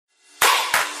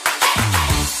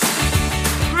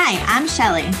Hi, I'm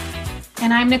Shelly.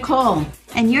 And I'm Nicole.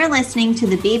 And you're listening to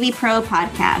the Baby Pro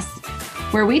podcast,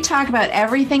 where we talk about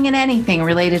everything and anything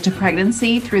related to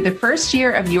pregnancy through the first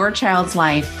year of your child's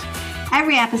life.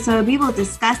 Every episode, we will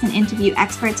discuss and interview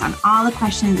experts on all the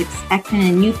questions expectant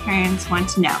and new parents want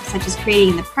to know, such as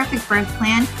creating the perfect birth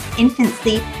plan, infant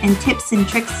sleep, and tips and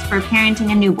tricks for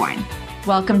parenting a newborn.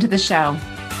 Welcome to the show.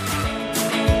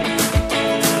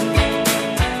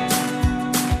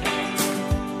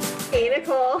 Hey,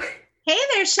 Nicole. Hey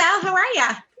there, Shell. How are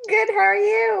ya? Good. How are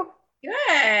you?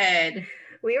 Good.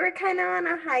 We were kind of on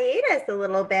a hiatus a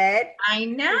little bit. I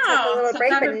know. We took a little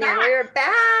break, but now we're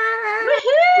back.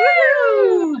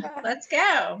 Woohoo! Let's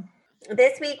go.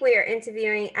 This week we are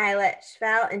interviewing Ayelet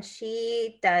Scwell, and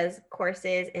she does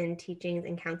courses in teachings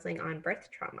and counseling on birth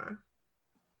trauma.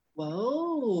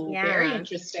 Whoa, yeah. Very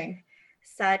interesting.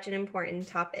 Such an important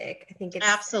topic. I think it's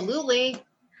absolutely.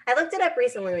 I looked it up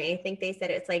recently. I think they said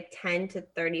it's like 10 to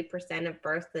 30% of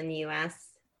births in the US,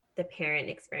 the parent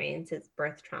experiences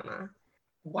birth trauma.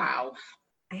 Wow.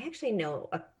 I actually know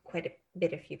quite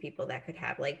a few people that could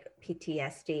have like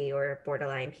PTSD or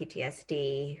borderline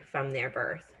PTSD from their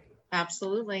birth.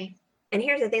 Absolutely. And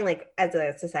here's the thing, like as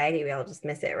a society, we all just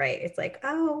miss it, right? It's like,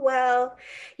 oh, well,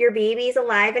 your baby's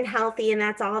alive and healthy and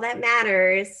that's all that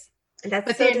matters.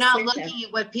 But they're not looking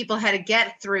at what people had to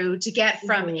get through to get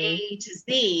from A to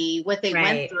Z, what they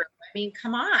went through. I mean,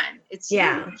 come on. It's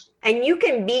huge. And you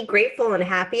can be grateful and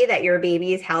happy that your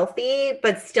baby is healthy,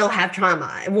 but still have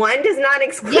trauma. One does not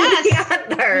exclude the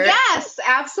other. Yes,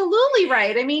 absolutely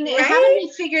right. I mean, haven't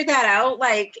we figured that out?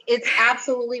 Like, it's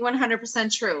absolutely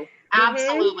 100% true.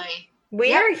 Absolutely.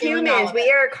 We are humans. We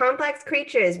are complex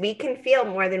creatures. We can feel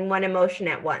more than one emotion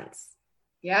at once.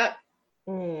 Yep.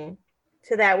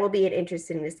 So that will be an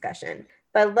interesting discussion.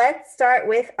 But let's start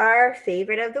with our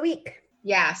favorite of the week.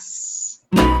 Yes.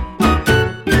 Do you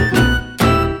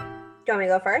want me to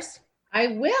go first? I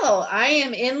will. I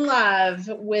am in love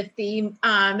with the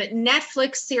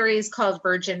Netflix series called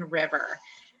Virgin River.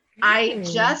 I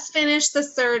just finished the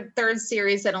third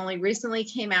series that only recently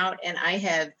came out, and I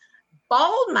have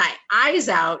bawled my eyes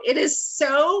out. It is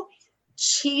so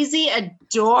cheesy,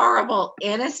 adorable,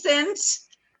 innocent,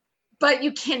 but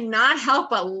you cannot help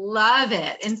but love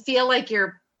it and feel like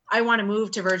I want to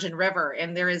move to Virgin River,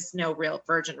 and there is no real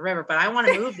Virgin River, but I want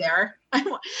to move there. I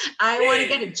want to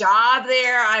get a job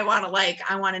there. I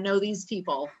want to know these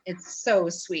people. It's so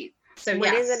sweet. So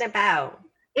what is it about?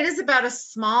 It is about a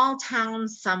small town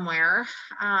somewhere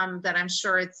that I'm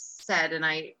sure it's said, and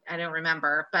I don't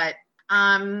remember, but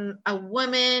a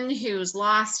woman who's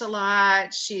lost a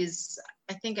lot. She's,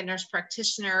 I think, a nurse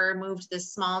practitioner, moved to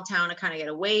this small town to kind of get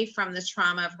away from the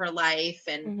trauma of her life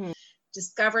and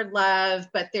discovered love.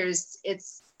 But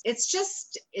it's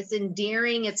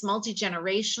endearing. It's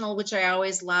multi-generational, which I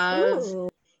always love. Ooh.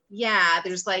 Yeah.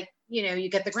 There's you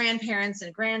get the grandparents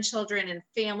and grandchildren and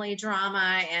family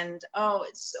drama, and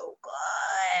it's so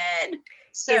good.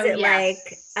 So is it like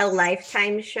a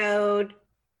Lifetime show?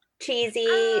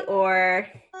 Cheesy or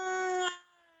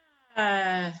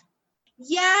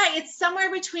yeah, it's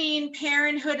somewhere between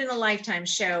Parenthood and a Lifetime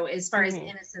show as far as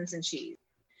innocence and cheese,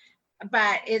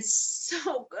 but it's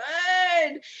so good.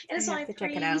 And it's only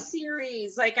 3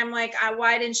 series. I'm like,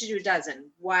 why didn't you do a dozen?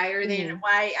 Why are they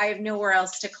why I have nowhere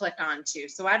else to click on to,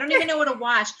 so I don't even know what to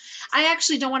watch. I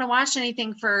actually don't want to watch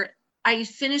anything I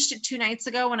finished it 2 nights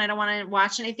ago, and I don't want to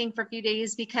watch anything for a few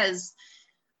days because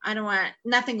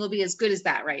nothing will be as good as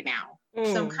that right now.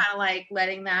 So I'm kind of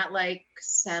letting that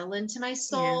settle into my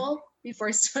soul before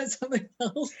I start something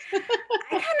else. I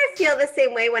kind of feel the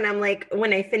same way when I'm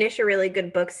when I finish a really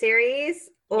good book series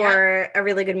or a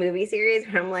really good movie series,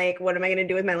 when I'm like, what am I going to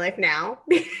do with my life now?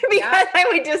 Because I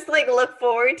would just look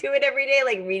forward to it every day,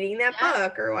 reading that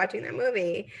book or watching that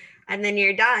movie. And then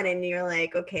you're done and you're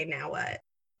like, okay, now what?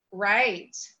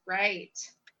 Right.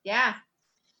 Yeah.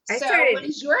 What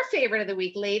is your favorite of the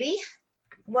week, lady?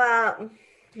 Well,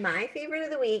 my favorite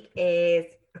of the week is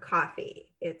a coffee.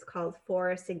 It's called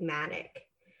Four Sigmatic,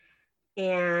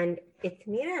 and it's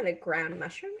made out of ground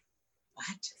mushroom.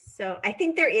 What? So I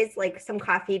think there is some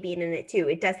coffee bean in it too.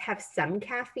 It does have some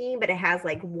caffeine, but it has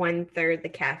 1/3 the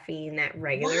caffeine that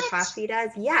regular coffee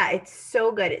does. Yeah, it's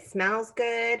so good. It smells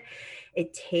good.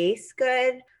 It tastes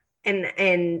good,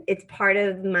 and it's part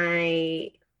of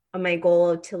my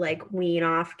goal to wean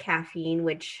off caffeine,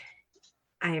 which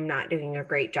I am not doing a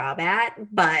great job at,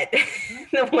 but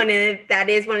that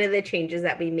is one of the changes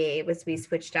that we made was we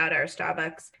switched out our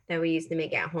Starbucks that we used to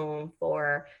make at home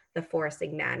for the Four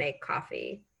Sigmatic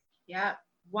coffee. Yeah.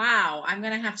 Wow. I'm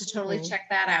going to have to totally check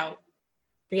that out.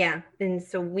 Yeah. And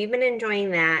so we've been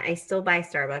enjoying that. I still buy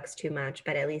Starbucks too much,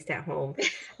 but at least at home,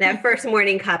 that first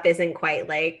morning cup isn't quite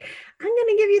like, I'm going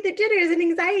to give you the jitters and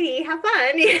anxiety. Have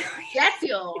fun. You know? Jet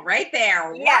fuel right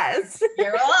there. Yes.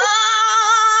 You're,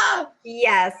 oh!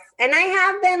 Yes. And I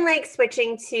have been like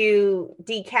switching to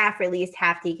decaf, or at least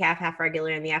half decaf, half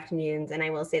regular in the afternoons. And I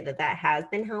will say that that has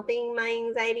been helping my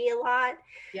anxiety a lot.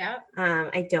 Yeah.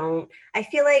 I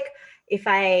feel like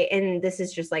and this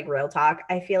is just like real talk,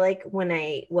 I feel like when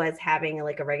I was having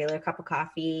like a regular cup of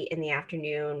coffee in the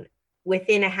afternoon,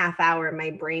 within a half hour, my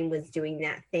brain was doing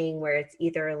that thing where it's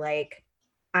either like,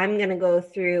 I'm going to go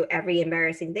through every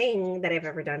embarrassing thing that I've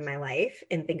ever done in my life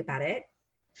and think about it.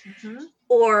 Mm-hmm.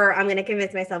 Or I'm going to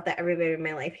convince myself that everybody in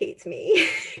my life hates me,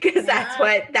 because that's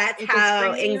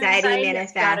how anxiety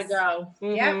manifests. Gotta go.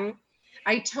 Mm-hmm.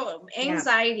 Yep.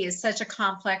 Anxiety is such a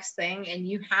complex thing, and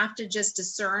you have to just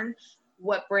discern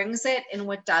what brings it and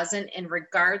what doesn't. And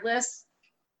regardless,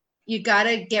 you got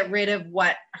to get rid of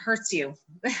what hurts you,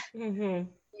 mm-hmm.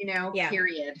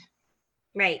 Period.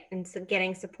 Right. And so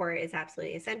getting support is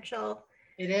absolutely essential.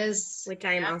 It is. Which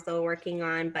I'm also working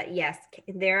on. But yes,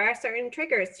 there are certain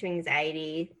triggers to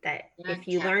anxiety that if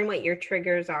you learn what your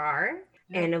triggers are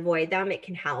and avoid them, it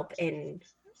can help. And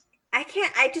I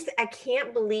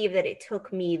can't believe that it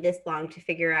took me this long to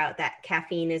figure out that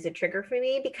caffeine is a trigger for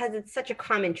me, because it's such a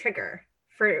common trigger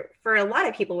for a lot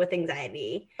of people with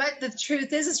anxiety. But the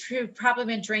truth is you've probably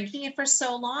been drinking it for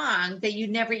so long that you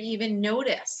never even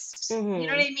noticed. Mm-hmm. You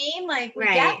know what I mean? Like, we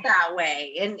get that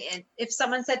way. And if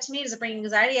someone said to me, does it bring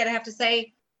anxiety? I'd have to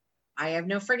say, I have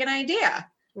no friggin' idea.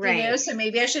 Right. So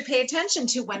maybe I should pay attention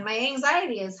to when my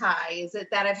anxiety is high. Is it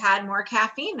that I've had more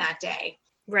caffeine that day?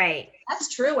 Right.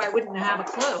 That's true. I wouldn't have a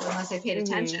clue unless I paid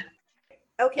attention.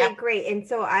 Okay, great. And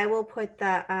so I will put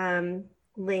the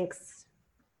links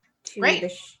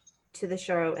to the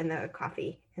show and the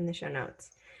coffee in the show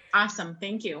notes. Awesome.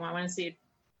 Thank you. I want to see it.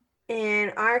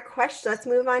 And let's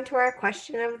move on to our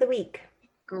question of the week.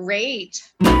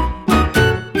 Great.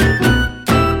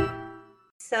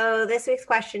 So this week's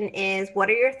question is, what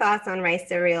are your thoughts on rice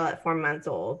cereal at 4 months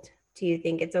old? Do you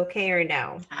think it's okay or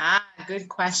no? Good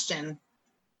question.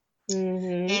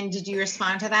 Mm-hmm. And did you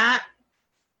respond to that?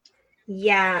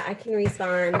 Yeah, I can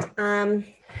respond.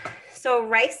 So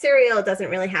rice cereal doesn't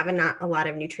really have a lot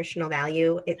of nutritional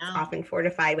value. It's often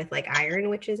fortified with like iron,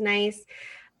 which is nice,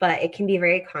 but it can be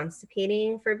very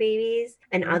constipating for babies.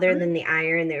 And other than the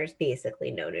iron, there's basically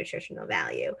no nutritional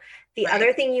value. The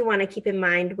other thing you want to keep in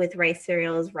mind with rice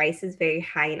cereal is rice is very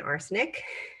high in arsenic.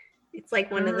 It's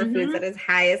like one of the foods that has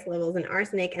highest levels in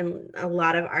arsenic, and a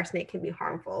lot of arsenic can be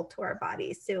harmful to our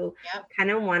bodies. So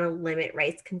kind of want to limit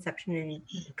rice consumption in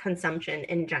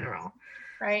general.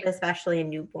 Right. Especially in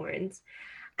newborns.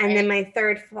 And then my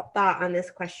third thought on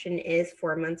this question is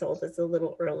 4 months old is a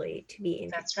little early to be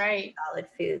introducing solid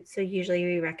foods. So usually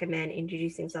we recommend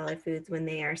introducing solid foods when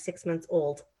they are 6 months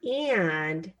old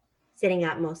and sitting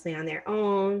up mostly on their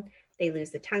own. They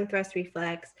lose the tongue thrust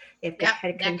reflex. They have good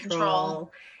head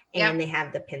control. And they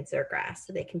have the pincer grasp,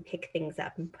 so they can pick things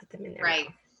up and put them in their mouth.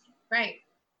 Right.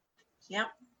 Yep.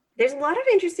 There's a lot of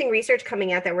interesting research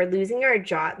coming out that we're losing our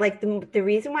jaw. Like the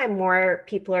reason why more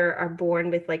people are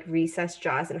born with like recessed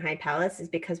jaws and high palates is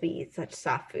because we eat such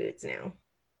soft foods now.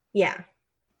 Yeah.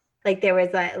 Like there was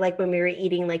like when we were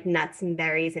eating like nuts and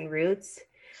berries and roots,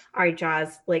 our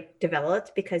jaws like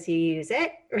developed because you use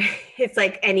it. Right? It's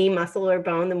like any muscle or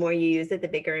bone, the more you use it, the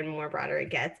bigger and more broader it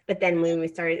gets. But then when we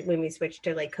switched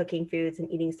to like cooking foods and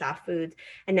eating soft foods,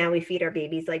 and now we feed our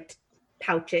babies like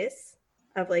pouches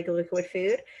of like liquid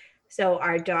food. So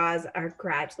our jaws are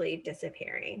gradually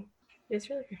disappearing. It's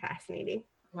really fascinating.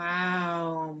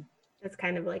 Wow. That's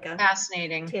kind of like a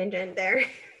fascinating tangent there.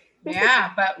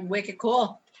 Yeah, but wicked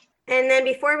cool. And then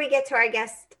before we get to our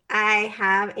guest, I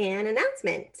have an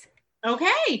announcement.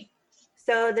 Okay.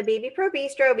 So the Baby Pro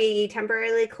Bistro, we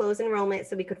temporarily closed enrollment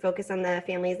so we could focus on the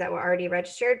families that were already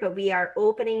registered, but we are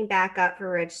opening back up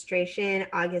for registration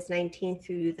August 19th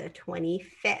through the 25th.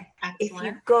 Excellent. If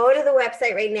you go to the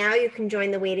website right now, you can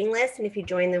join the waiting list. And if you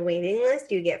join the waiting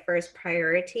list, you get first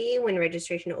priority when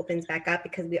registration opens back up,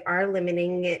 because we are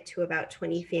limiting it to about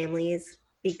 20 families,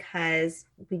 because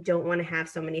we don't want to have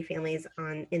so many families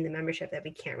in the membership that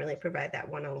we can't really provide that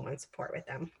one-on-one support with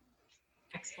them.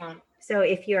 Excellent. So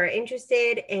if you are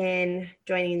interested in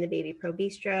joining the Baby Pro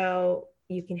Bistro,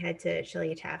 you can head to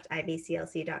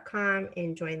ShelleyTaftIBCLC.com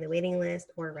and join the waiting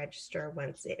list or register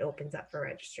once it opens up for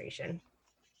registration.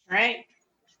 All right.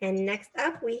 And next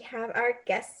up, we have our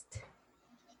guest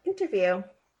interview.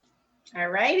 All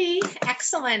righty.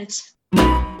 Excellent.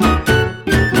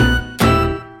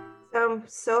 So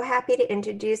So happy to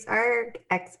introduce our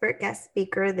expert guest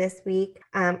speaker this week,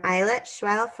 Ayelet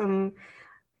Scwell from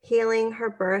Healing Her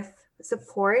Birth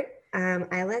Support.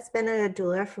 Ayelet's been a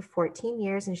doula for 14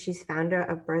 years, and she's founder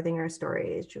of Birthing Our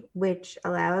Stories, which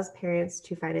allows parents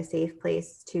to find a safe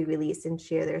place to release and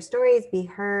share their stories, be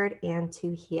heard, and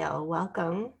to heal.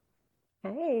 Welcome.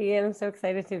 Hey, I'm so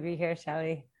excited to be here,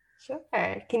 Shelly. Sure.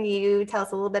 Can you tell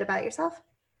us a little bit about yourself?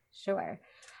 Sure.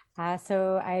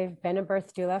 So I've been a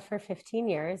birth doula for 15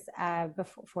 years,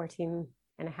 before 14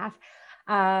 and a half.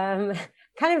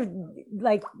 Kind of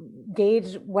like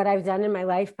gauge what I've done in my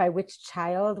life by which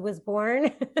child was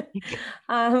born.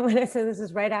 So this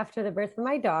is right after the birth of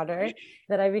my daughter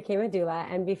that I became a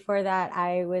doula. And before that,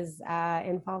 I was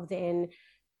involved in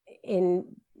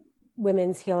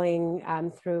women's healing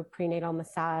through prenatal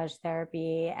massage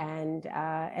therapy and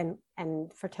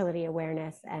fertility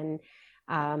awareness. And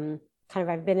kind of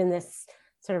I've been in this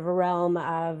sort of a realm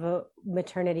of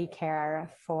maternity care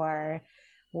for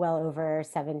well over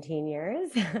 17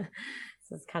 years. So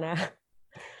it's kind of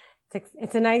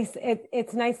it's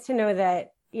nice to know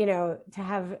that, you know,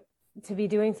 to be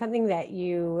doing something that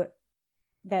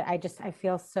I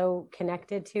feel so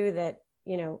connected to, that,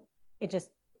 you know,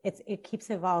 it keeps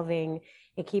evolving,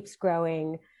 it keeps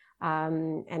growing,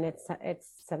 and it's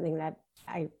something that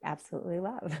I absolutely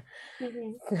love.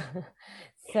 Mm-hmm.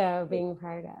 So being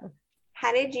part of.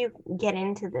 How did you get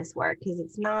into this work?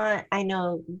 Because I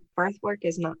know birth work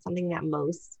is not something that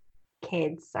most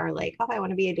kids are like, oh, I want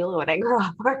to be a doula when I grow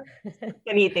up, or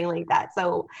anything like that.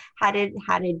 So how did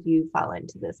you fall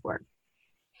into this work?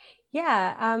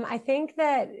 Yeah, I think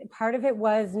that part of it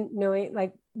was knowing,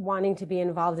 like, wanting to be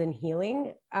involved in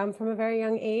healing from a very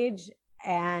young age,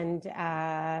 and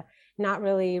not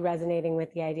really resonating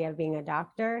with the idea of being a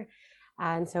doctor.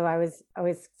 And so I was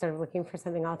always sort of looking for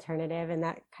something alternative, and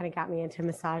that kind of got me into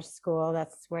massage school.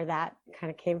 That's where that kind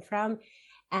of came from.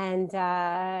 And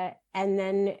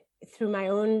then through my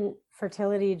own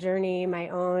fertility journey, my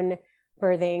own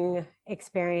birthing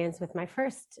experience with my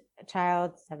first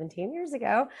child 17 years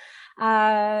ago,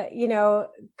 you know,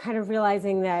 kind of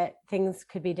realizing that things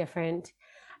could be different.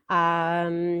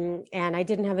 And I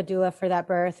didn't have a doula for that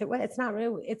birth. It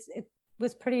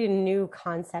was pretty new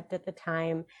concept at the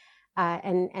time.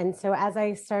 And so as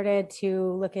I started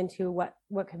to look into what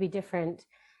could be different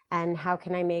and how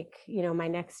can I make, you know, my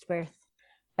next birth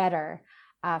better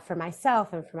for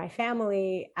myself and for my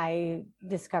family, I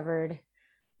discovered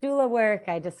doula work.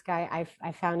 I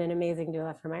found an amazing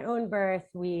doula for my own birth.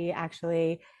 We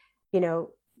actually, you know,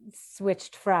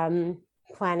 switched from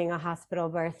planning a hospital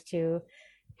birth to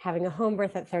having a home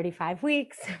birth at 35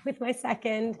 weeks with my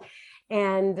second.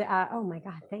 And oh my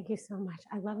God, thank you so much.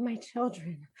 I love my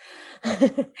children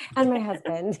and my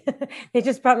husband. They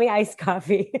just brought me iced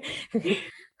coffee.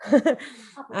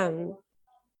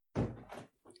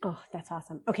 Oh, that's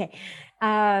awesome. Okay.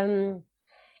 Well,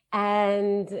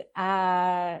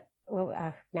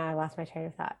 now I lost my train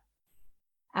of thought.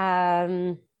 Had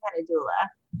a doula.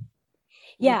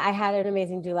 Yeah, I had an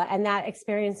amazing doula, and that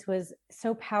experience was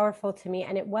so powerful to me.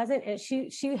 And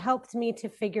she helped me to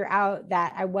figure out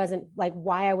that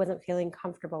why I wasn't feeling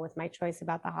comfortable with my choice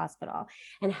about the hospital,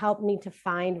 and helped me to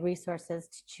find resources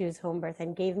to choose home birth,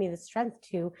 and gave me the strength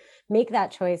to make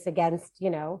that choice against, you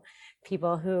know,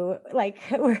 people who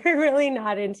were really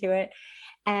not into it.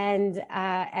 And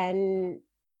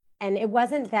it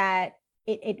wasn't that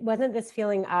it wasn't this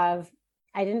feeling of,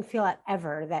 I didn't feel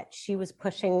ever that she was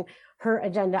pushing her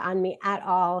agenda on me at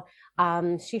all.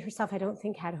 She herself, I don't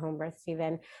think, had home births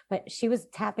even, but she was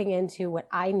tapping into what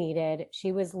I needed.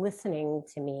 She was listening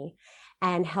to me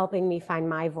and helping me find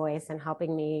my voice, and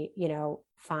helping me, you know,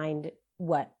 find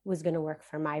what was going to work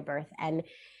for my birth. And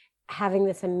having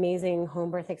this amazing home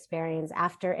birth experience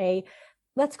after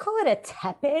let's call it a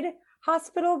tepid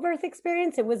hospital birth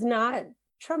experience. It was not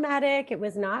traumatic. It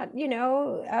was not, you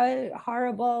know,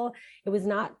 horrible. It was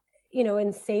not, you know,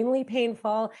 insanely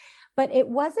painful, but it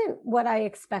wasn't what I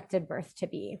expected birth to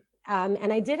be.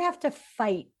 And I did have to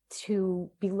fight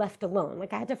to be left alone.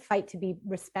 Like, I had to fight to be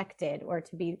respected, or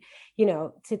to be, you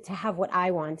know, to have what I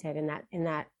wanted in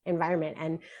that environment.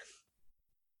 And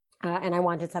I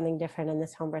wanted something different. And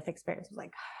this home birth experience was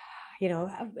like, you know,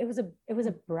 it was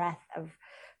a breath of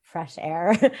fresh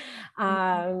air.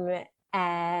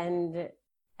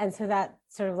 And so that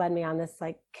sort of led me on this,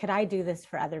 like, could I do this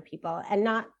for other people? And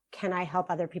not, can I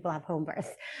help other people have home births,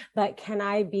 but can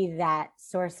I be that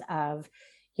source of,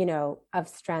 you know, of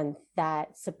strength,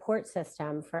 that support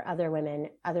system for other women,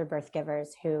 other birth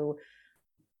givers who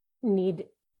need,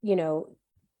 you know,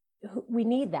 we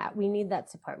need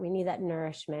that support. We need that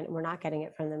nourishment. We're not getting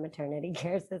it from the maternity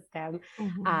care system.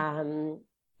 Mm-hmm.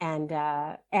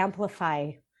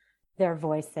 amplify their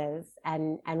voices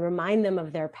and remind them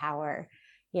of their power,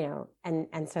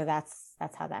 and so that's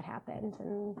how that happened.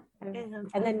 And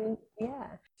then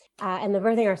and the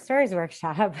Birthing Our Stories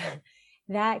workshop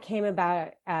that came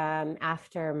about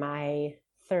after my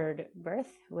third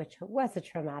birth, which was a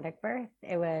traumatic birth.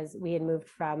 We had moved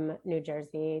from New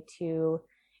Jersey to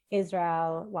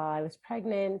Israel while I was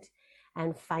pregnant,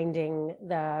 and finding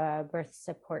the birth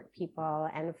support people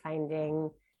and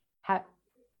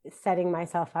setting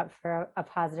myself up for a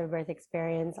positive birth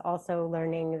experience. Also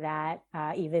learning that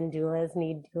even doulas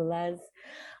need doulas.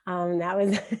 That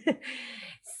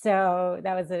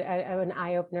was an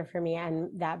eye opener for me.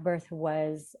 And that birth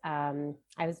was, I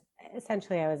was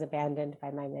abandoned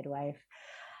by my midwife,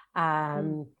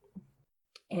 and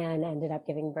ended up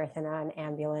giving birth in an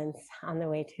ambulance on the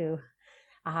way to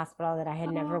a hospital that I had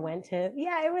never went to.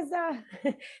 Yeah, it was,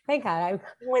 thank God.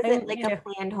 Was it like a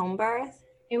planned home birth?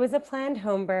 It was a planned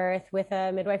home birth with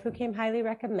a midwife who came highly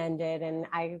recommended. And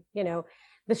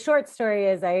the short story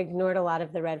is I ignored a lot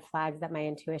of the red flags that my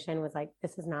intuition was like,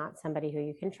 this is not somebody who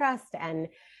you can trust. And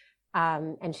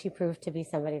she proved to be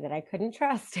somebody that I couldn't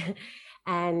trust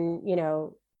and,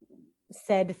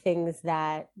 said things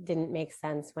that didn't make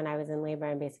sense when I was in labor,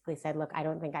 and basically said, look, I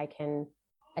don't think I can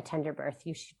attend your birth.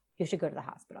 You should go to the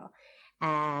hospital.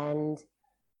 And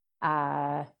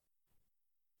I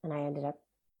ended up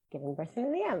giving birth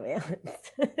in the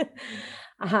ambulance.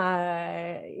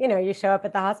 You show up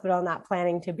at the hospital not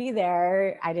planning to be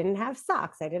there. I didn't have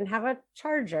socks. I didn't have a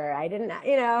charger. I didn't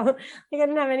have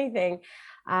anything.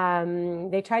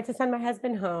 They tried to send my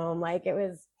husband home. Like it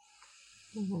was,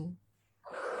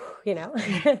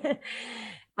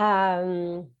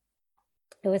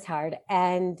 it was hard.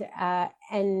 And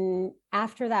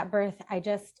after that birth,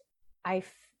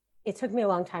 it took me a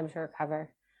long time to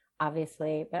recover,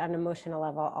 obviously, but on an emotional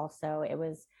level also, it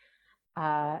was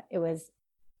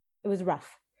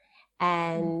rough.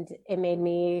 And it made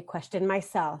me question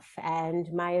myself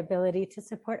and my ability to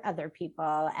support other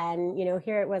people. And,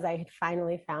 here it was, I had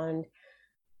finally found,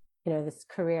 this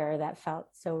career that felt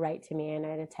so right to me. And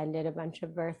I'd attended a bunch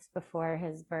of births before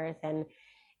his birth. And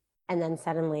then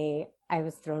suddenly I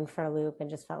was thrown for a loop and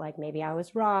just felt like maybe I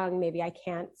was wrong. Maybe I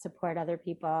can't support other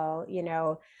people.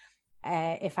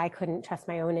 If I couldn't trust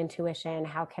my own intuition,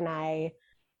 how can I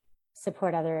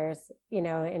support others,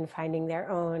 in finding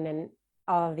their own, and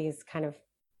all of these kind of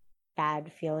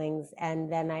bad feelings. And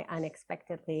then I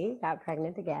unexpectedly got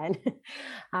pregnant again.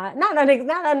 Not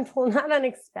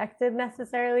unexpected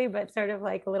necessarily, but sort of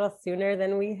like a little sooner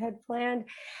than we had planned.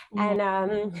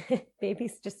 And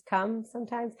babies just come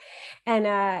sometimes. And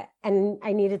I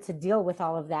needed to deal with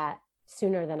all of that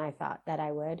sooner than I thought that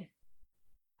I would.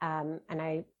 And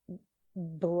I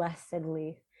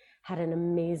blessedly had an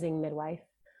amazing midwife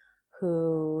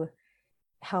who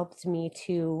helped me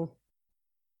to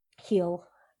heal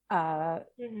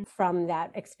from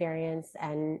that experience.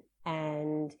 And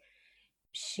I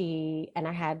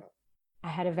had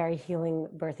a very healing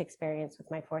birth experience with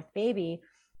my fourth baby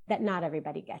that not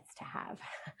everybody gets to have.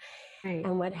 Right.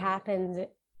 And what happened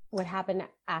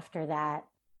after that,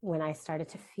 when I started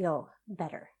to feel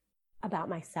better about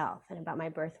myself and about my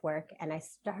birth work, and I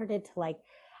started to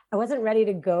I wasn't ready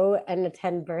to go and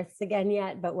attend births again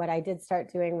yet, but what I did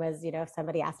start doing was, if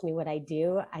somebody asked me what I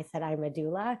do, I said I'm a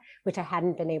doula, which I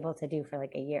hadn't been able to do for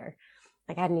a year.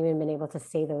 I hadn't even been able to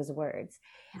say those words.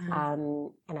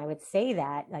 And I would say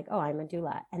that oh, I'm a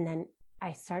doula. And then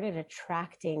I started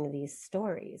attracting these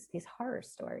stories, these horror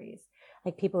stories.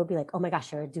 People would be like, oh my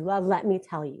gosh, you're a doula. Let me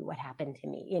tell you what happened to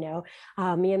me.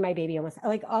 Me and my baby almost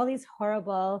all these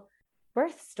horrible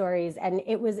birth stories. And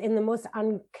it was in the most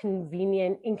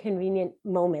inconvenient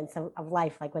moments of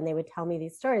life. When they would tell me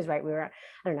these stories, right? We were, I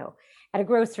don't know, at a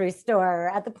grocery store, or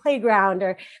at the playground,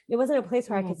 or it wasn't a place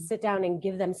where I could sit down and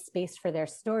give them space for their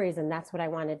stories. And that's what I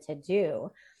wanted to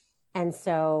do. And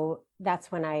so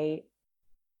that's when I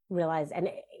realized,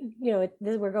 and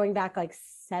we're going back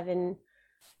 7-8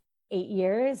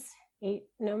 years,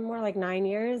 more like 9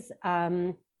 years,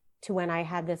 to when I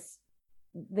had this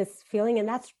feeling. And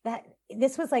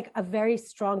this was a very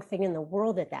strong thing in the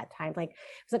world at that time. It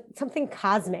was something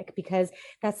cosmic, because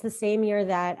that's the same year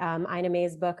that Ina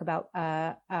May's book about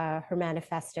her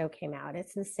manifesto came out.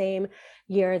 It's the same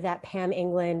year that Pam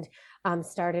England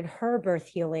started her birth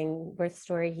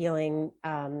story healing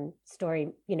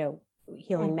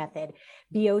healing method.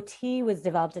 BOT was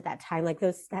developed at that time.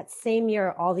 That same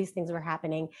year, all these things were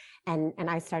happening. And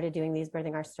I started doing these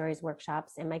Birthing Our Stories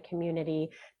workshops in my community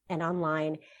and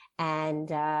online. And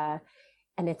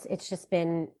it's just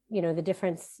been, the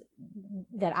difference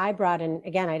that I brought. And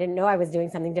again, I didn't know I was doing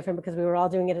something different because we were all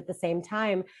doing it at the same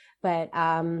time, but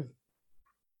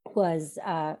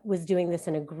was doing this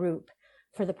in a group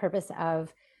for the purpose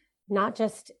of not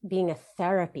just being a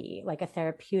therapy, like a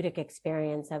therapeutic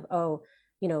experience of,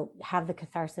 have the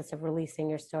catharsis of releasing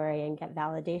your story and get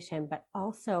validation, but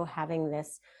also having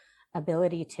this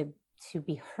ability to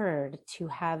be heard, to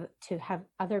have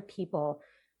other people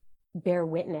bear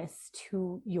witness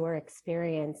to your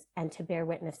experience and to bear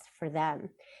witness for them.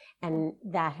 And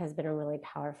that has been a really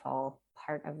powerful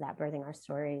part of that Birthing Our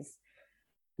Stories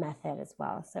method as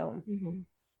well. So,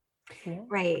 yeah.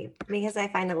 Right. Because I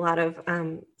find a lot of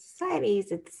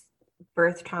societies, it's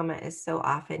birth trauma is so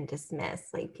often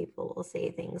dismissed. Like people will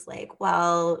say things like,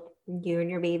 well, you and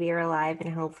your baby are alive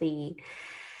and healthy,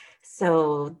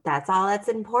 so that's all that's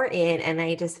important. And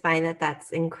I just find that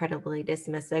that's incredibly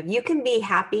dismissive. You can be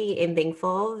happy and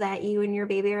thankful that you and your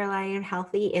baby are alive and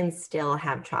healthy and still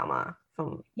have trauma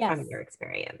from your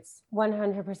experience.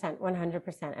 100%,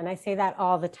 100%. And I say that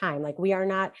all the time. Like we are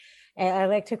not, I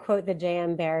like to quote the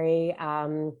J.M. Barrie,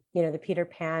 the Peter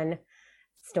Pan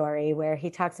story where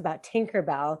he talks about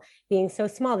Tinkerbell being so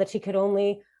small that she could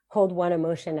only hold one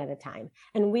emotion at a time.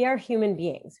 And we are human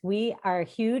beings. We are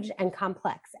huge and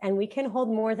complex, and we can hold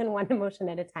more than one emotion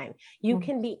at a time. You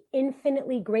can be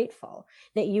infinitely grateful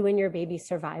that you and your baby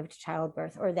survived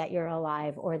childbirth, or that you're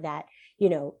alive, or that,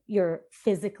 you're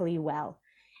physically well.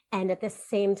 And at the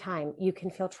same time, you can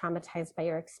feel traumatized by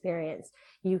your experience.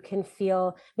 You can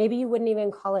feel, maybe you wouldn't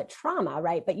even call it trauma,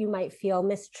 right? But you might feel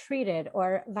mistreated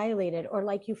or violated, or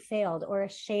like you failed, or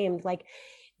ashamed. Like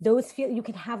you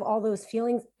can have all those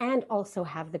feelings and also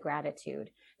have the gratitude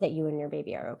that you and your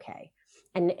baby are okay.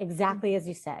 And exactly as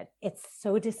you said, it's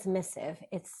so dismissive.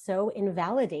 It's so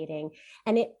invalidating.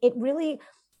 And it really,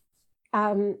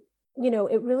 it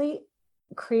really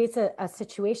creates a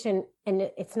situation, and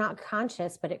it's not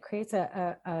conscious, but it creates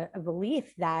a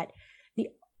belief that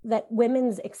that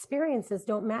women's experiences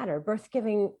don't matter. Birth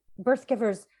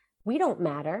givers, we don't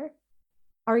matter.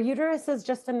 Our uterus is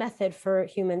just a method for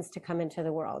humans to come into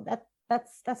the world.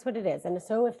 That's what it is. And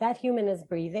so if that human is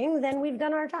breathing, then we've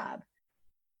done our job.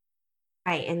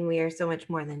 Right. And we are so much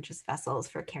more than just vessels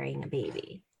for carrying a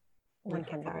baby.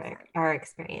 Like our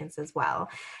experience as well.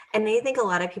 And I think a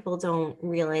lot of people don't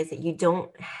realize that you don't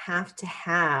have to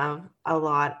have a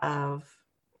lot of,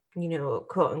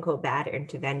 quote unquote, bad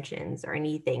interventions or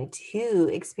anything to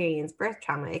experience birth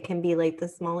trauma. It can be like the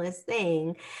smallest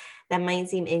thing that might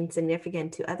seem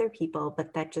insignificant to other people,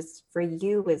 but that just for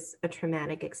you was a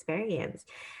traumatic experience.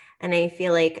 And I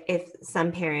feel like if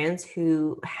some parents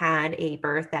who had a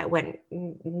birth that went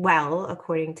well,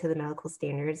 according to the medical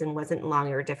standards, and wasn't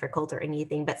long or difficult or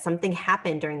anything, but something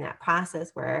happened during that process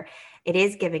where it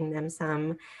is giving them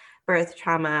some birth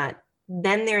trauma,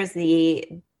 then there's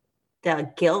the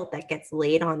guilt that gets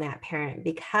laid on that parent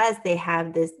because they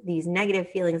have these negative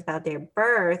feelings about their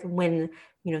birth when,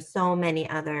 so many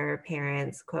other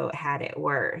parents, quote, had it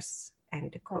worse,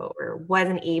 end quote, or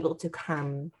wasn't able to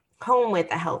come home with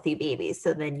a healthy baby.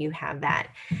 So then you have that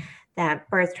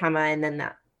birth trauma, and then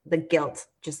the guilt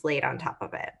just laid on top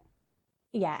of it.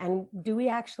 Yeah. And do we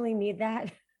actually need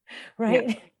that?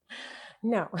 Right?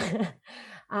 No.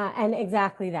 And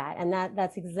exactly that. And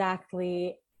that's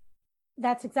exactly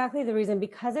the reason,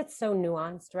 because it's so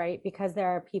nuanced, right? Because there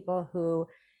are people who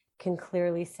can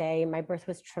clearly say my birth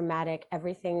was traumatic,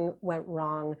 everything went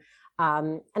wrong.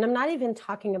 And I'm not even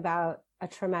talking about a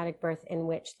traumatic birth in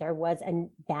which there was a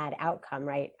bad outcome,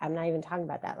 right? I'm not even talking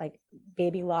about that. Like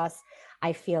baby loss,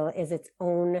 I feel, is its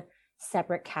own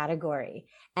separate category.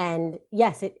 And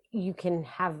yes, you can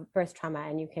have birth trauma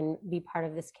and you can be part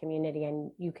of this community, and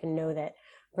you can know that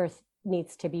birth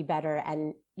needs to be better,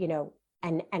 and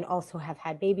and also have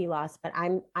had baby loss. But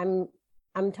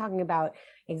I'm talking about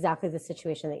exactly the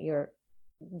situation that you're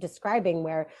describing,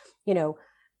 where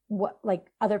what, like,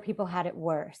 other people had it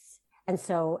worse, and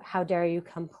so how dare you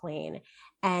complain?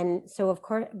 And so, of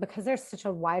course, because there's such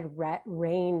a wide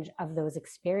range of those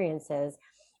experiences,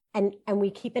 and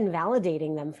we keep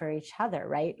invalidating them for each other,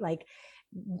 right? Like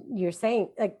you're saying,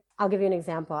 like, I'll give you an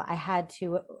example. I had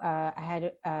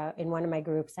in one of my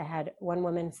groups, I had one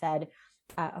woman said,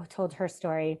 told her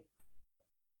story,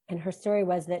 and her story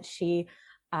was that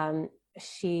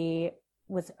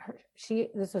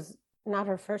this was not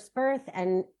her first birth,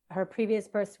 and her previous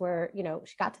births were,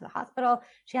 she got to the hospital,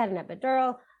 she had an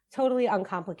epidural, totally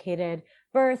uncomplicated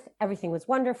birth, everything was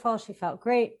wonderful, she felt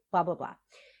great, blah blah blah.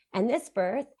 And this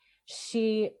birth,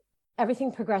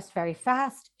 everything progressed very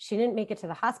fast. She didn't make it to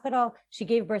the hospital. She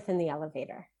gave birth in the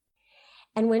elevator.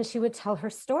 And when she would tell her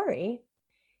story,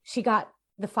 she got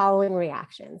the following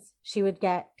reactions. She would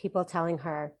get people telling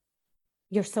her,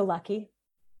 "You're so lucky,"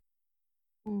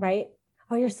 right?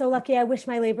 "Oh, you're so lucky. I wish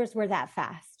my labors were that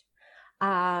fast."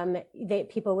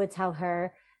 People would tell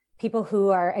her, people who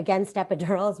are against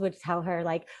epidurals would tell her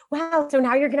like, "Wow, so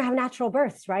now you're going to have natural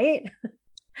births, right?"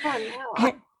 Oh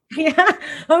no. Yeah.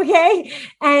 Okay.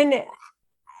 And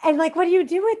like, what do you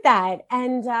do with that?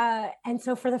 And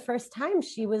so for the first time,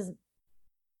 she was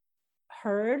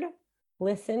heard,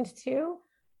 listened to.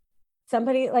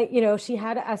 Somebody, like, she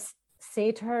had us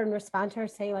say to her and respond to her,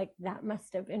 say like, "That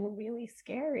must have been really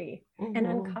scary and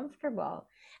uncomfortable.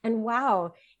 And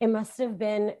wow, it must have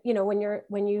been,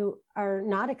 when you are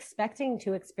not expecting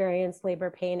to experience labor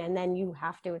pain and then you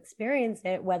have to experience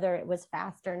it, whether it was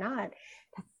fast or not,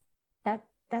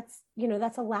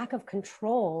 that's a lack of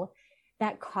control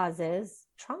that causes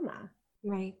trauma."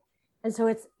 Right. And so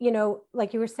it's,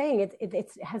 like you were saying,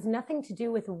 it has nothing to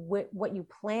do with what you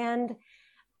planned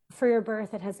for your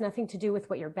birth. It has nothing to do with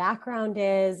what your background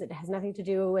is. It has nothing to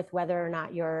do with whether or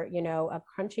not you're, a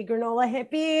crunchy granola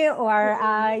hippie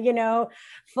or,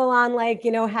 full on, like,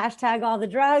 hashtag all the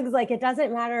drugs. Like, it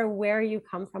doesn't matter where you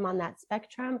come from on that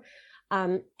spectrum.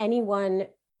 Anyone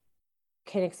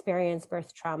can experience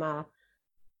birth trauma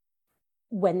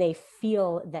when they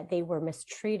feel that they were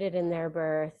mistreated in their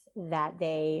birth, that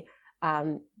they,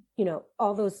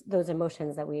 all those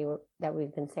emotions that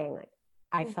we've been saying, like,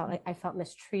 I felt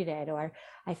mistreated, or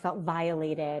I felt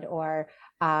violated, or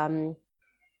I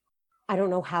don't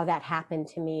know how that happened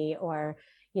to me, or,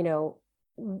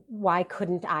 why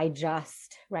couldn't I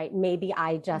just, right? Maybe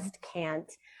I just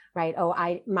can't, right? Oh,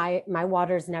 my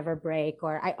waters never break,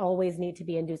 or I always need to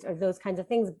be induced, or those kinds of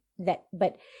things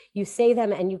but you say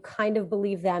them and you kind of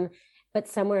believe them, but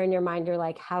somewhere in your mind, you're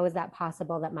like, how is that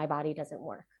possible that my body doesn't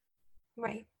work?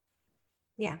 Right.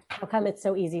 Yeah. How come it's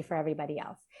so easy for everybody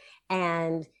else?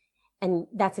 And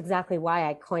that's exactly why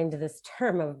I coined this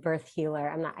term of birth healer.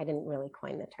 I didn't really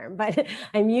coin the term, but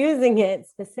I'm using it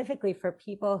specifically for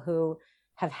people who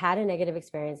have had a negative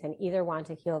experience and either want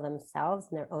to heal themselves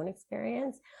in their own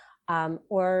experience, and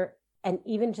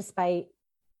even just by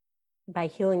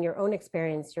healing your own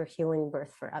experience, you're healing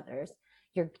birth for others.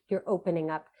 You're opening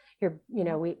up. We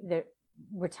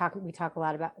talk a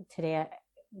lot about today.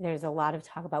 There's a lot of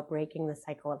talk about breaking the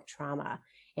cycle of trauma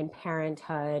in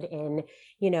parenthood, in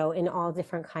all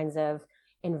different kinds of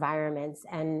environments,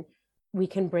 and we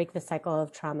can break the cycle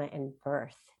of trauma in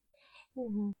birth.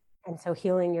 And so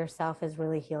healing yourself is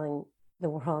really healing the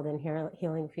world and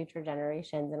healing future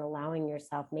generations, and allowing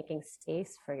yourself, making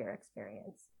space for your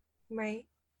experience. Right.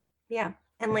 Yeah.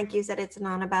 And like you said, it's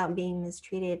not about being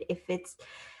mistreated. If it's,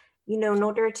 in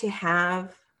order to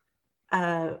have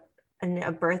a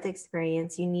birth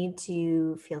experience, you need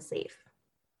to feel safe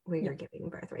where you're giving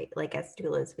birth, right? Like, as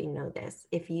doulas, we know this.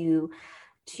 If you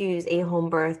choose a home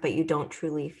birth, but you don't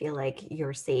truly feel like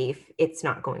you're safe, it's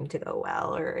not going to go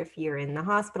well. Or if you're in the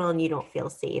hospital and you don't feel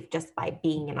safe just by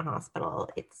being in a hospital,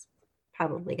 it's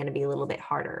probably going to be a little bit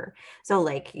harder. So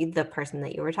like the person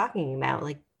that you were talking about,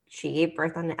 like, she gave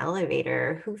birth on an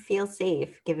elevator. Who feels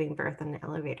safe giving birth on an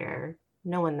elevator?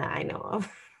 No one that I know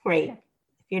of, right? Yeah.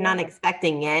 If you're not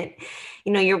expecting it,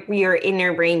 your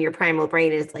inner brain, your primal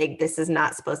brain is like, this is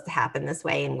not supposed to happen this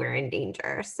way and we're in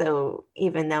danger. So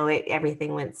even though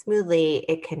everything went smoothly,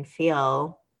 it can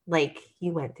feel like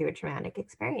you went through a traumatic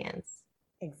experience.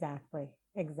 Exactly.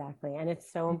 And it's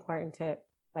so important to,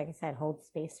 like I said, hold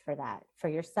space for that, for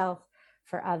yourself,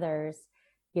 for others,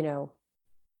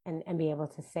 and be able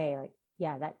to say, like,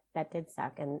 yeah, that did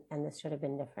suck, and this should have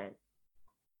been different.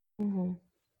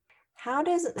 How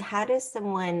does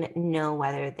someone know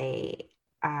whether they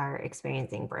are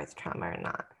experiencing birth trauma or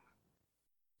not?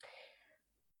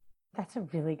 That's a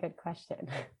really good question.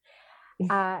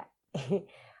 I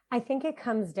think it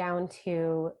comes down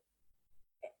to,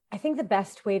 I think the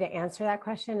best way to answer that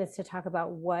question is to talk about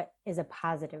what is a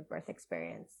positive birth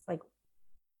experience. Like,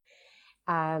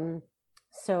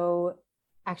 so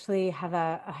actually have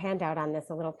a handout on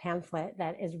this, a little pamphlet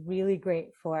that is really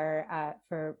great for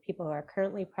people who are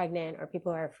currently pregnant, or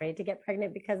people who are afraid to get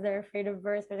pregnant because they're afraid of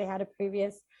birth, or they had a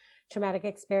previous traumatic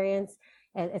experience.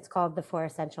 And it's called The 4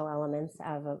 Essential Elements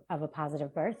of a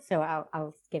Positive Birth. So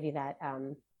I'll give you that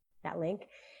link.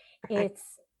 Okay.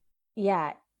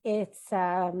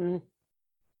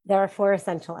 There are 4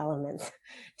 essential elements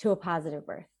to a positive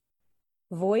birth: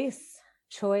 voice,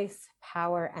 choice,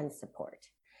 power, and support.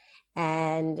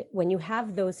 And when you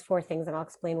have those 4 things, and I'll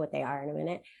explain what they are in a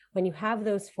minute, when you have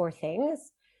those 4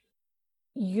 things,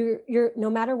 you're no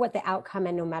matter what the outcome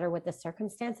and no matter what the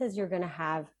circumstances, you're going to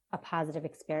have a positive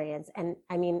experience. And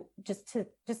I mean, just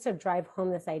to drive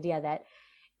home this idea that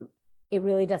it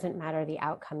really doesn't matter the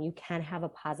outcome. You can have a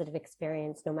positive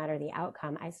experience no matter the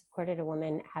outcome. I supported a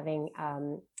woman having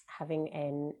an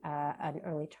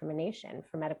early termination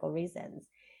for medical reasons,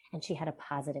 and she had a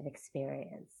positive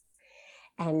experience.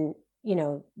 And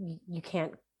you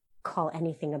can't call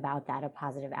anything about that a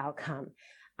positive outcome,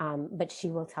 but she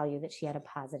will tell you that she had a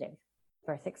positive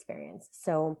birth experience.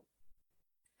 So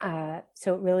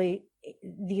really,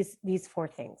 these four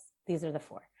things. These are the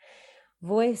four.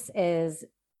 Voice is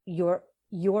your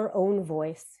own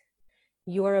voice.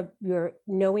 You're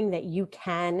knowing that you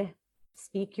can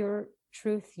speak your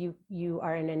truth. You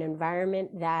are in an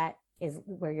environment that is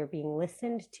where you're being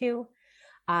listened to,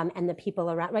 and the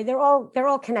people around, right? They're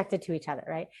all connected to each other,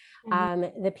 right?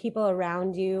 Mm-hmm. The people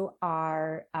around you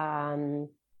are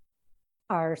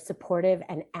supportive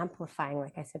and amplifying,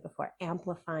 like I said before,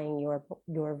 amplifying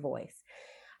your voice.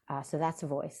 So that's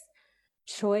voice.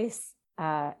 Choice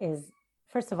is,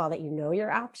 first of all, that you know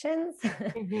your options,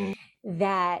 mm-hmm.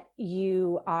 that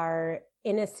you are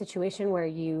in a situation where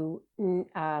you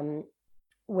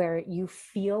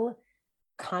feel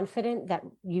confident that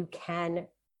you can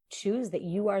choose, that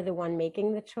you are the one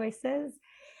making the choices,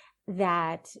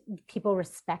 that people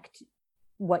respect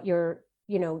what your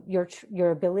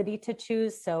ability to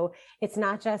choose. So it's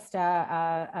not just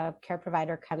a care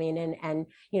provider coming in and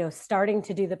starting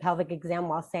to do the pelvic exam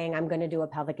while saying, I'm going to do a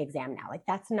pelvic exam now. Like,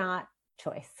 that's not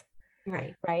choice.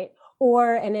 Right.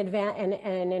 Or an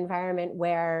environment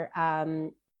where,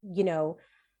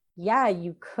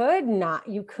 you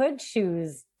could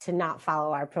choose to not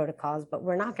follow our protocols, but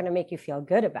we're not going to make you feel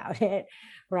good about it.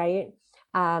 Right.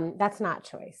 That's not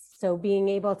choice. So being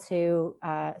able to,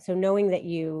 knowing that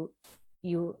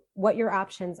what your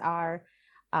options are,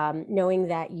 knowing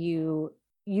that you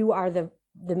are the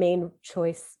main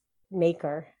choice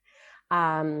maker.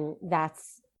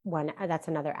 That's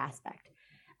another aspect.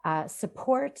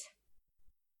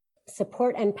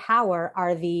 Support and power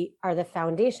are the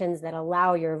foundations that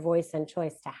allow your voice and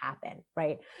choice to happen,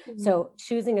 right? Mm-hmm. So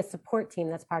choosing a support team,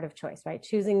 that's part of choice, right?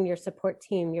 Choosing your support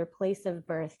team, your place of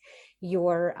birth,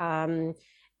 your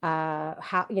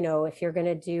if you're going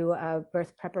to do a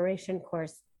birth preparation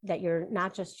course, that you're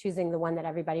not just choosing the one that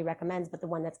everybody recommends, but the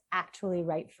one that's actually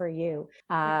right for you.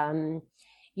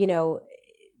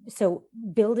 So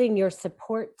building your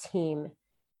support team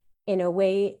in a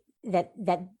way that's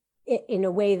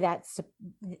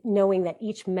knowing that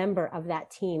each member of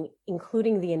that team,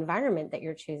 including the environment that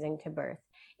you're choosing to birth,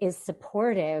 is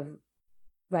supportive,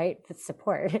 right? The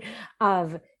support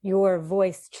of your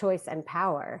voice, choice, and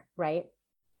power, right?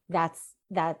 That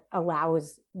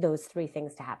allows those three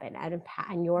things to happen. And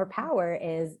your power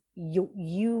is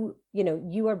you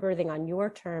are birthing on your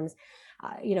terms.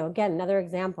 Again, another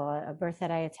example, a birth that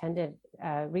I attended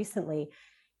recently,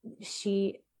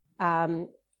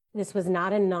 this was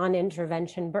not a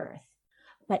non-intervention birth,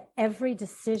 but every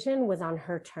decision was on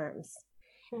her terms.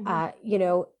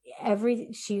 Mm-hmm.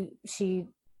 She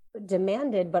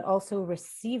demanded, but also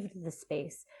received the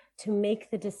space to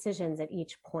make the decisions at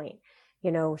each point.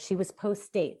 She was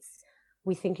post dates.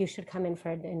 We think you should come in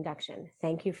for an induction.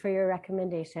 Thank you for your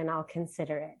recommendation. I'll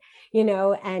consider it,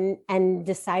 and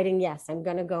deciding, yes, I'm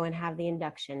going to go and have the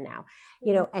induction now,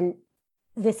 and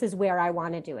this is where I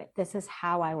want to do it. This is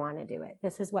how I want to do it.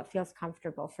 This is what feels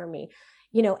comfortable for me,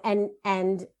 and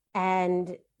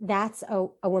that's a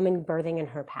woman birthing in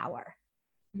her power.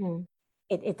 Mm-hmm.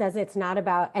 It's not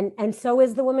about, and so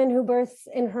is the woman who births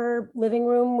in her living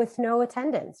room with no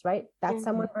attendance, right? That's mm-hmm.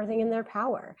 someone birthing in their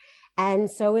power.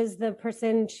 And so is the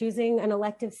person choosing an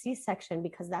elective C-section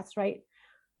because that's right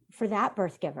for that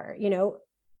birth giver,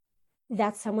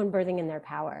 that's someone birthing in their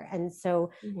power. And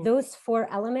so mm-hmm. those four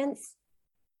elements,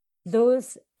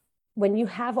 when you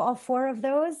have all four of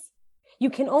those, you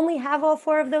can only have all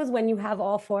four of those when you have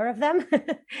all four of them.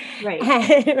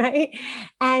 Right. Right.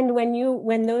 And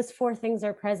when those four things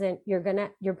are present,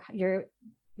 your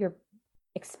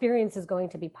experience is going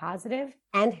to be positive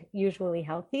and usually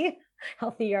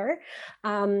healthier.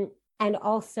 And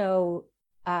also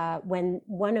when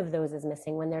one of those is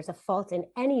missing, when there's a fault in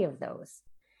any of those,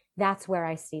 that's where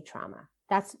I see trauma.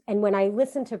 And when I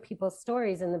listen to people's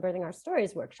stories in the Birthing Our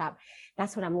Stories workshop,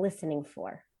 that's what I'm listening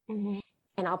for. Mm-hmm.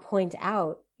 And I'll point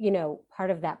out,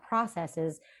 part of that process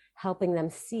is helping them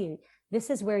see, this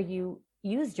is where you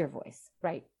used your voice,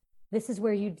 right? This is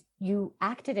where you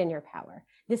acted in your power.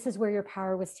 This is where your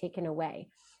power was taken away.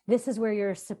 This is where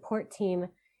your support team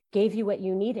gave you what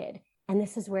you needed. And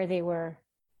this is where they were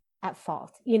at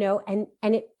fault, and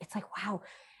it's like, wow,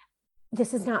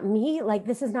 this is not me. Like,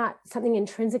 this is not something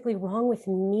intrinsically wrong with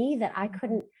me that I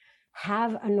couldn't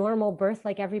have a normal birth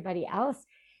like everybody else.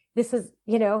 this is,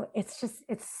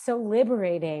 it's so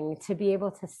liberating to be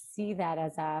able to see that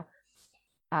as a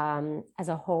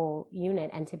whole unit,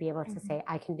 and to be able to say,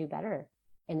 I can do better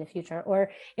in the future.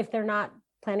 Or if they're not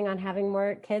planning on having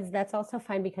more kids, that's also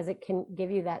fine, because it can give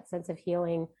you that sense of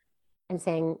healing and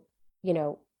saying,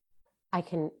 I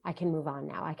can move on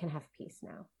now. I can have peace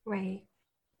now. Right.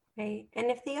 Right. And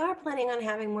if they are planning on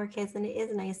having more kids, then it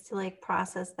is nice to like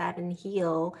process that and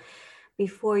heal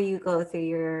before you go through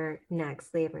your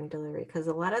next labor and delivery, because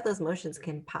a lot of those emotions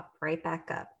can pop right back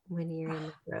up when you're in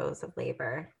the throes of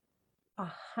labor.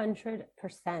 100%.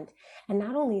 And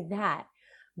not only that,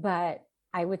 but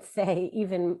I would say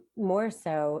even more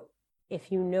so,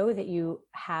 if you know that you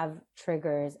have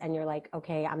triggers and you're like,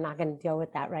 okay, I'm not going to deal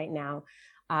with that right now,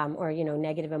 or,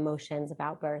 negative emotions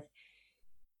about birth,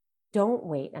 don't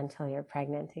wait until you're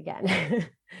pregnant again.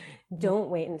 Don't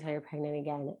wait until you're pregnant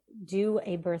again. Do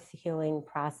a birth healing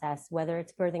process, whether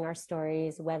it's Birthing Our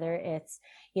Stories, whether it's,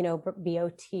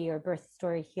 BOT or birth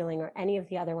story healing, or any of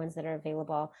the other ones that are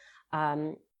available.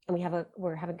 And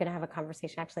we're going to have a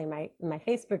conversation actually in my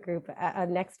Facebook group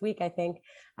next week. I think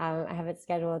I have it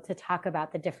scheduled to talk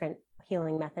about the different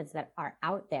healing methods that are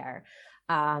out there.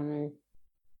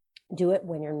 Do it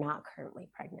when you're not currently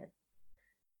pregnant.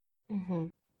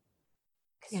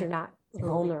 Because you're not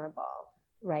vulnerable,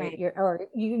 right?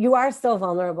 You are still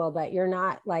vulnerable, but you're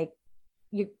not like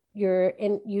you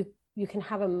can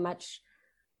have a much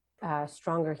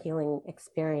stronger healing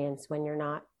experience when you're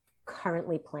not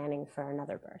currently planning for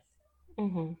another birth.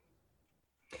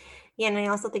 Yeah, and I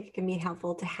also think it can be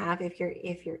helpful to have, if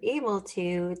you're able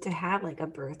to have like a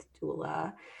birth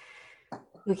doula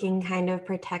who can kind of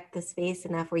protect the space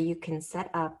enough where you can set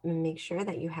up and make sure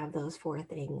that you have those 4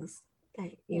 things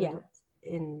that you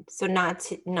and so not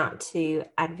to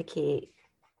advocate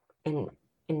and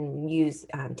use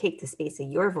take the space of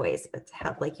your voice, but to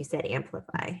help, like you said,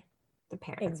 amplify the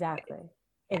parents.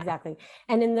 Exactly.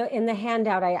 And in the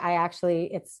handout, I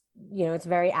actually, it's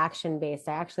very action based.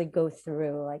 I actually go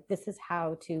through like, this is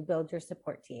how to build your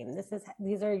support team.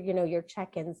 These are your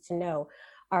check-ins to know,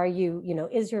 are you,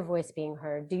 is your voice being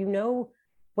heard? Do you know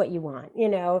what you want? Do you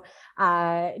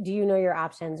know your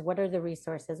options? What are the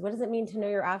resources? What does it mean to know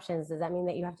your options? Does that mean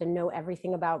that you have to know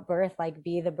everything about birth, like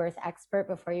be the birth expert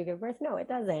before you give birth? No, it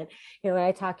doesn't.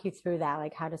 I talk you through that,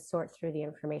 like how to sort through the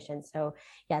information. So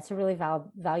yeah, it's a really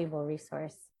valuable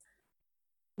resource.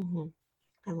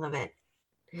 I love it.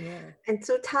 Yeah. And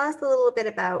so tell us a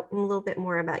little bit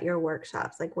more about your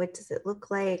workshops. Like, what does it look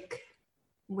like?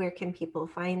 Where can people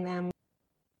find them?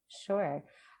 Sure.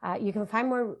 You can find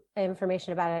more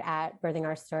information about it at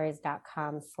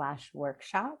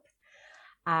birthingourstories.com/workshop.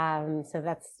 So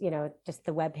that's, just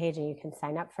the webpage, and you can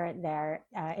sign up for it there.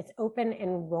 It's open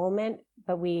enrollment,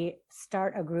 but we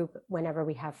start a group whenever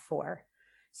we have 4.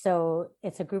 So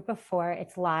it's a group of 4.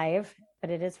 It's live, but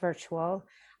it is virtual.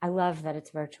 I love that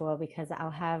it's virtual, because I'll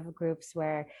have groups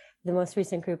where the most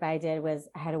recent group I did I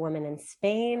had a woman in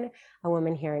Spain, a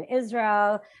woman here in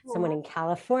Israel, someone in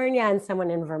California, and someone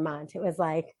in Vermont. It was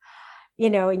like,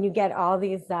 and you get all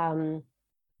these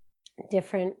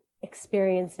different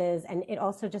experiences, and it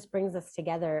also just brings us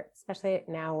together, especially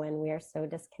now when we are so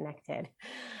disconnected.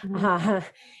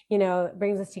 It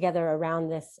brings us together around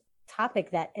this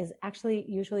topic that is actually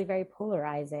usually very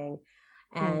polarizing,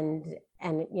 and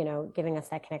giving us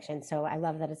that connection. So I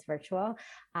love that it's virtual.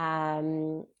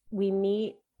 We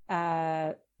meet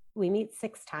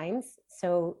 6 times.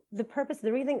 So the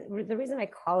reason I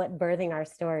call it Birthing Our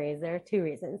Stories, there are 2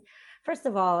 reasons. First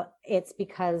of all, it's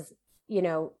because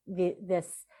I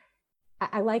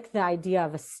like the idea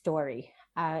of a story,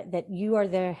 that you are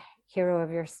the hero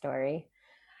of your story,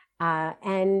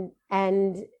 and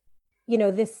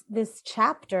this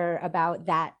chapter about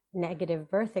that negative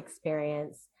birth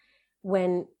experience,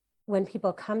 when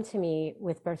people come to me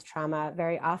with birth trauma,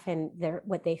 very often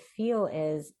what they feel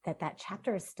is that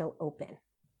chapter is still open,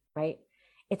 right?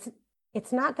 It's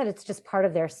not that it's just part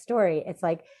of their story. It's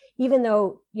like, even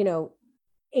though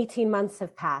 18 months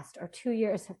have passed, or 2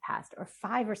 years have passed, or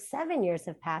 5 or 7 years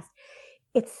have passed,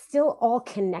 it's still all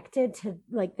connected to,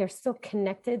 like, they're still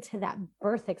connected to that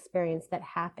birth experience that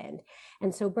happened.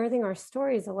 And so Birthing Our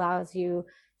Stories allows you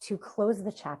to close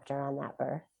the chapter on that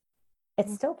birth.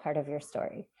 It's still part of your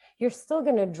story. You're still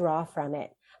going to draw from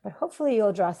it, but hopefully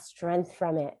you'll draw strength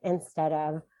from it, instead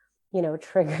of,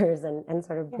 triggers and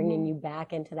sort of bringing you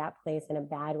back into that place in a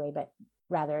bad way, but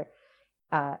rather,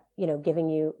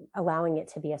 allowing it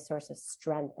to be a source of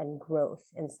strength and growth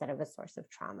instead of a source of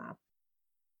trauma.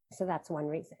 So that's one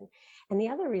reason. And the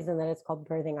other reason that it's called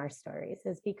Birthing Our Stories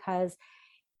is because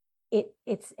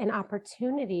it's an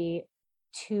opportunity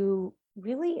to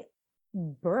really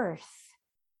birth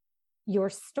your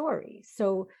story.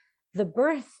 So the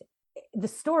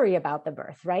story about the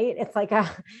birth, right? It's like a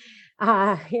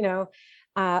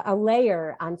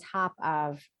layer on top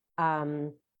of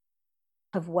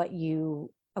what you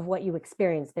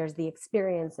experience. There's the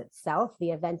experience itself,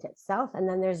 the event itself, and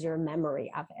then there's your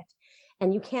memory of it.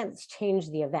 And you can't change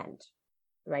the event,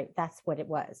 right? That's what it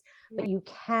was. But you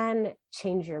can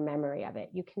change your memory of it.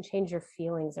 You can change your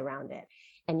feelings around it.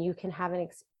 And you can have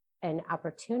an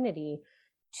opportunity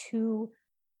to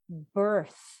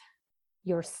birth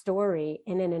your story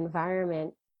in an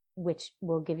environment which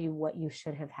will give you what you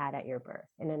should have had at your birth,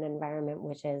 in an environment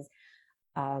which is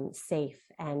safe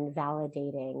and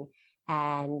validating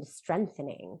and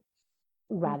strengthening,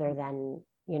 rather than,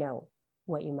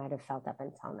 what you might have felt up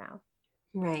until now.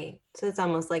 Right. So it's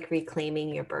almost like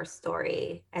reclaiming your birth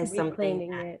story as something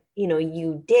that, it.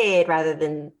 You did rather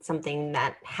than something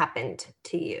that happened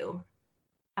to you.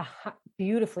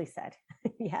 Beautifully said.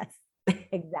 Yes,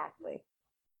 exactly.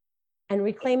 And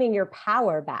reclaiming your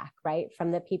power back, right,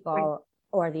 from the people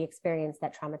or the experience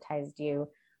that traumatized you,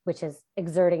 which is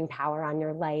exerting power on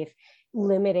your life,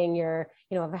 limiting your,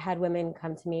 I've had women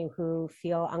come to me who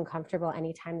feel uncomfortable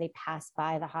anytime they pass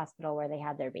by the hospital where they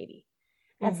had their baby.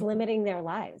 That's limiting their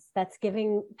lives. That's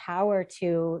giving power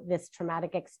to this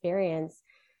traumatic experience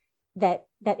that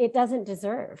it doesn't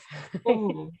deserve.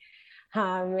 Or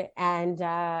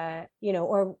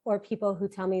people who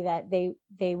tell me that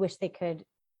they wish they could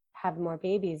have more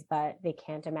babies, but they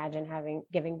can't imagine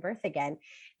giving birth again.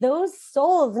 Those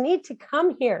souls need to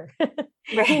come here.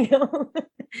 Right.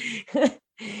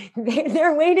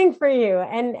 They're waiting for you,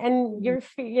 and you're,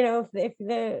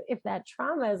 if that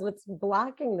trauma is what's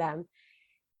blocking them,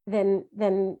 then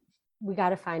we got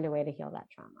to find a way to heal that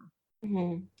trauma.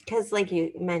 Because like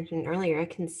you mentioned earlier,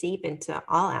 it can seep into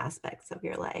all aspects of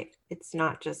your life. It's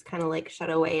not just kind of like shut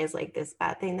away as like this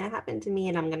bad thing that happened to me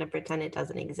and I'm going to pretend it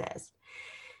doesn't exist.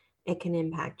 It can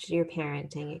impact your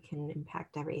parenting. It can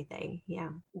impact everything. Yeah,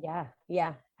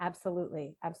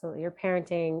 absolutely. Your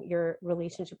parenting, your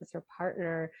relationship with your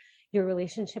partner, your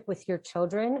relationship with your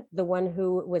children, the one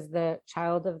who was the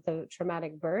child of the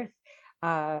traumatic birth,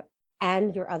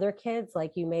 and your other kids.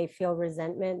 Like, you may feel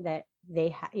resentment that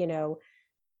they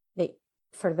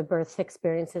for the birth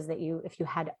experiences that if you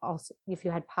had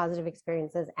positive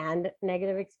experiences and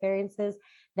negative experiences,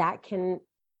 that can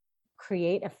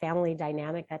create a family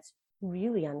dynamic that's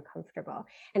really uncomfortable,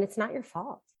 and it's not your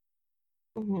fault.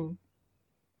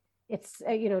 It's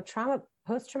trauma,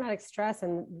 post-traumatic stress,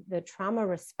 and the trauma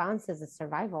response is a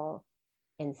survival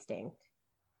instinct.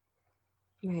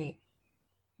 Right.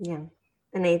 Yeah.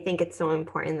 And I think it's so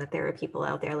important that there are people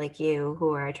out there like you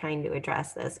who are trying to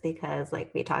address this, because like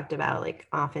we talked about, like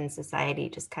often society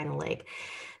just kind of like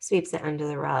sweeps it under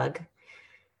the rug.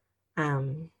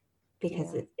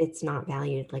 Because it's not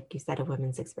valued. Like you said, a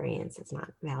woman's experience is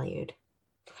not valued.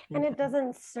 And it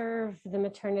doesn't serve the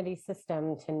maternity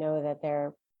system to know that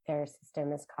their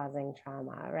system is causing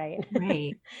trauma, right?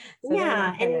 Right. So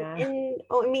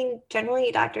and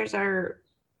generally doctors are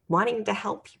wanting to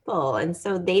help people. And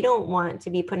so they don't want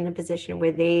to be put in a position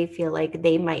where they feel like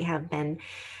they might have been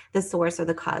the source or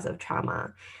the cause of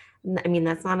trauma. I mean,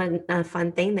 that's not a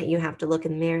fun thing that you have to look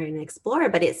in the mirror and explore,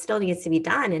 but it still needs to be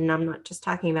done. And I'm not just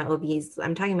talking about OBs.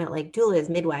 I'm talking about like doulas,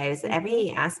 midwives, every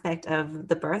aspect of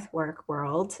the birth work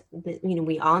world.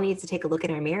 We all need to take a look in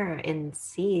our mirror and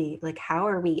see, like, how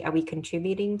are we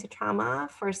contributing to trauma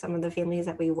for some of the families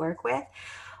that we work with,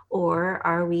 or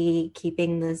are we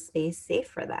keeping the space safe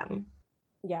for them?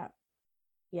 Yeah,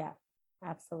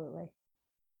 absolutely.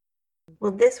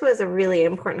 Well, this was a really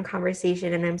important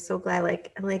conversation, and I'm so glad,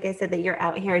 like I said, that you're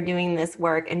out here doing this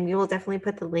work. And we will definitely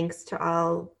put the links to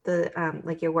all the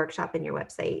like your workshop and your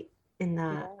website in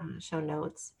the show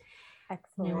notes.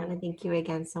 Excellent. And I want to thank you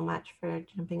again so much for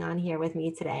jumping on here with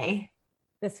me today.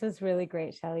 This was really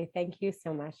great, Shelley. Thank you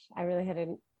so much. I really had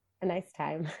a nice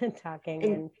time talking.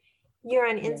 And you're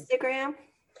on Instagram?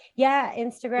 Yeah,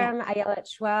 Instagram, Ayelet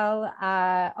Scwell.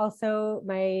 Also,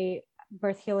 my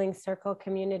Birth Healing Circle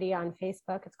community on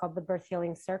Facebook. It's called the Birth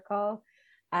Healing Circle.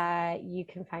 You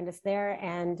can find us there.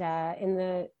 And in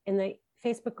the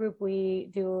Facebook group, we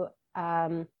do.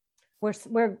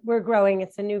 We're growing.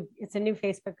 It's a new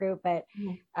Facebook group, but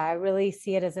I really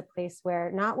see it as a place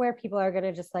where people are going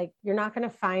to just like, you're not going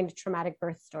to find traumatic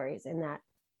birth stories in that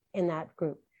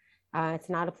group. It's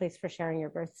not a place for sharing your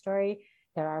birth story.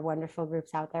 There are wonderful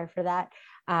groups out there for that.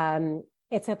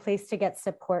 It's a place to get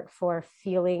support for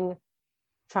feeling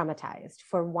traumatized,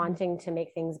 for wanting to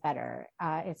make things better.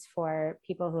 It's for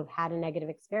people who've had a negative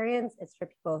experience. It's for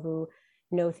people who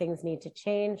know things need to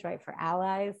change, right? For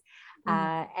allies.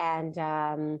 So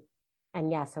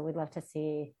we'd love to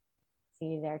see see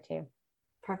you there too.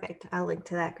 Perfect. I'll link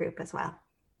to that group as well.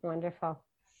 Wonderful.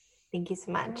 Thank you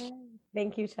so much.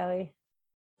 Thank you, Shelley.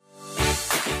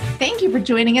 Thank you for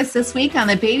joining us this week on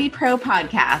the Baby Pro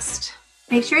podcast.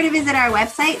 Make sure to visit our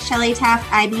website,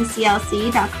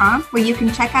 ShelleyTaftIBCLC.com, where you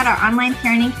can check out our online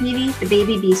parenting community, The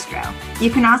Baby Bistro. You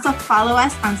can also follow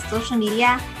us on social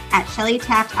media at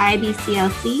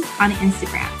ShelleyTaftIBCLC on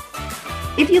Instagram.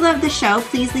 If you love the show,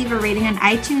 please leave a rating on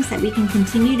iTunes so that we can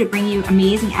continue to bring you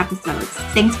amazing episodes.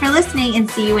 Thanks for listening and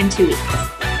see you in 2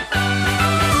 weeks.